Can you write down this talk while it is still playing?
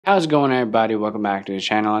How's it going, everybody? Welcome back to the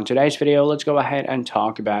channel. In today's video, let's go ahead and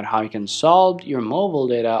talk about how you can solve your mobile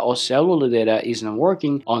data or cellular data isn't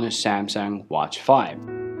working on a Samsung Watch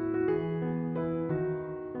 5.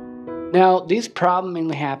 Now, this problem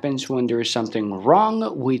mainly happens when there is something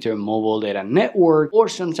wrong with your mobile data network, or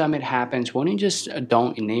sometimes it happens when you just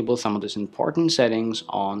don't enable some of these important settings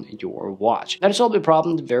on your watch. Now, to solve the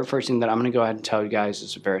problem, the very first thing that I'm going to go ahead and tell you guys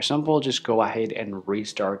is very simple. Just go ahead and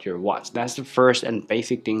restart your watch. That's the first and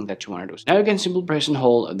basic thing that you want to do. Now, you can simply press and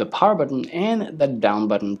hold the power button and the down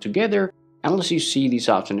button together. Unless you see these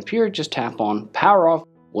options appear, just tap on power off.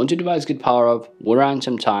 Once your device gets power off, wait around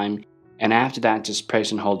some time. And after that, just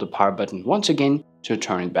press and hold the power button once again to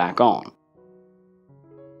turn it back on.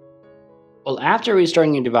 Well, after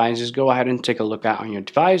restarting your device, just go ahead and take a look on your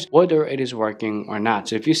device whether it is working or not.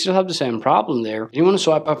 So if you still have the same problem there, you want to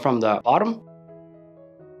swipe up from the bottom.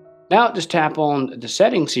 Now just tap on the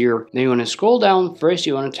settings here. Then you want to scroll down. First,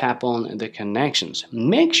 you want to tap on the connections.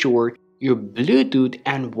 Make sure your Bluetooth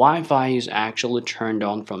and Wi-Fi is actually turned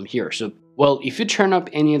on from here. So well, if you turn up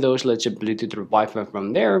any of those, let's say Bluetooth or Wi-Fi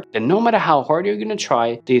from there, then no matter how hard you're gonna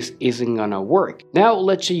try, this isn't gonna work. Now,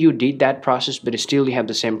 let's say you did that process, but still you have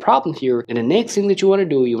the same problem here. And the next thing that you wanna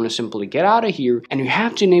do, you wanna simply get out of here, and you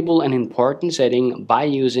have to enable an important setting by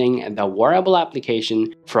using the wearable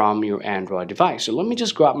application from your Android device. So let me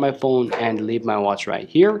just grab my phone and leave my watch right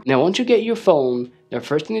here. Now, once you get your phone, the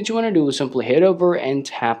first thing that you want to do is simply head over and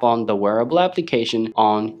tap on the wearable application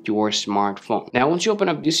on your smartphone. Now, once you open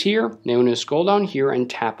up this here, now you want to scroll down here and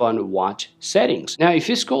tap on watch settings. Now, if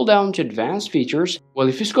you scroll down to advanced features, well,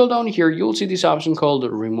 if you scroll down here, you'll see this option called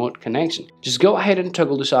remote connection. Just go ahead and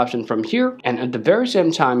toggle this option from here. And at the very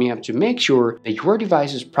same time, you have to make sure that your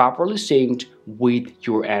device is properly synced with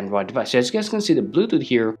your Android device. So as you guys can see the Bluetooth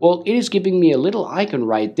here, well, it is giving me a little icon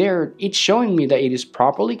right there. It's showing me that it is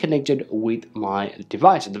properly connected with my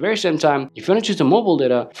device. At the very same time, if you want to choose the mobile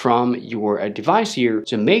data from your device here,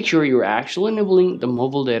 so make sure you're actually enabling the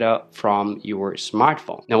mobile data from your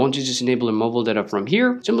smartphone. Now, once you just enable the mobile data from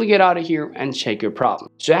here, simply get out of here and check your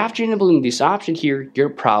problem. So after enabling this option here, your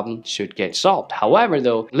problem should get solved. However,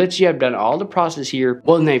 though, let's say you have done all the process here.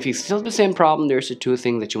 Well, now if it's still the same problem, there's the two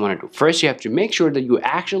things that you want to do. First, you have to make sure that you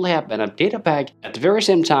actually have an update pack. At the very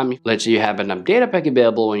same time, let's say you have an update pack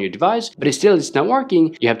available on your device, but it's not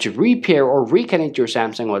working. You have to repair or reconnect your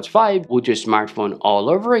Samsung Watch 5 with your smartphone all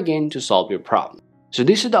over again to solve your problem. So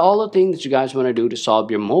this is all the things that you guys want to do to solve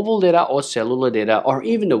your mobile data or cellular data or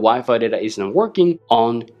even the Wi-Fi data isn't working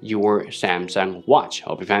on your Samsung Watch.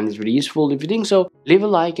 Hope you found this video useful. If you think so, leave a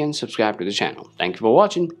like and subscribe to the channel. Thank you for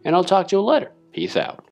watching, and I'll talk to you later. Peace out.